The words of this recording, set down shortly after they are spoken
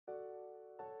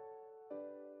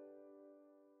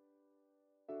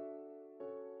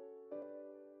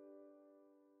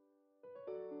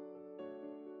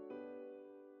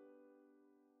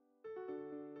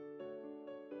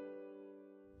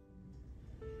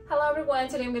Hello everyone,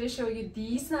 today I'm going to show you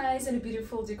this nice and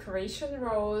beautiful decoration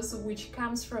rose which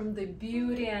comes from the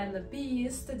Beauty and the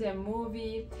Beast, the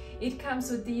movie. It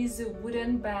comes with these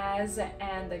wooden base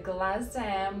and a glass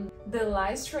dam. The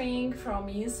light string from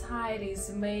inside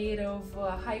is made of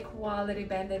high quality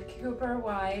bended copper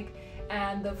wire,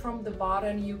 and from the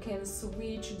bottom you can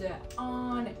switch the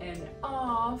on and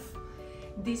off.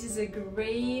 This is a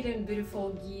great and beautiful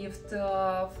gift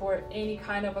for any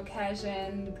kind of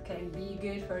occasion. It can be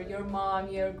good for your mom,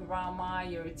 your grandma,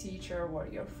 your teacher, or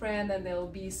your friend, and they'll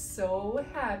be so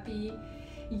happy.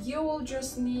 You will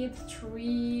just need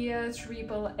three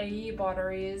AAA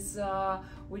batteries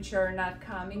which are not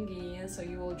coming in, so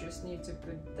you will just need to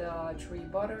put the 3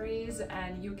 batteries,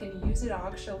 and you can use it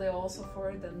actually also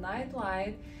for the night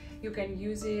light. You can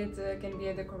use it, can be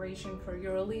a decoration for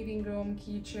your living room,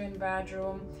 kitchen,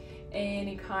 bedroom,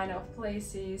 any kind of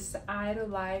places. I do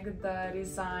like the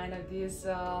design of this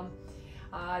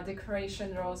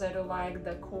decoration rose. I do like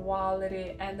the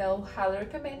quality, and I'll highly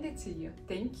recommend it to you.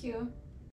 Thank you.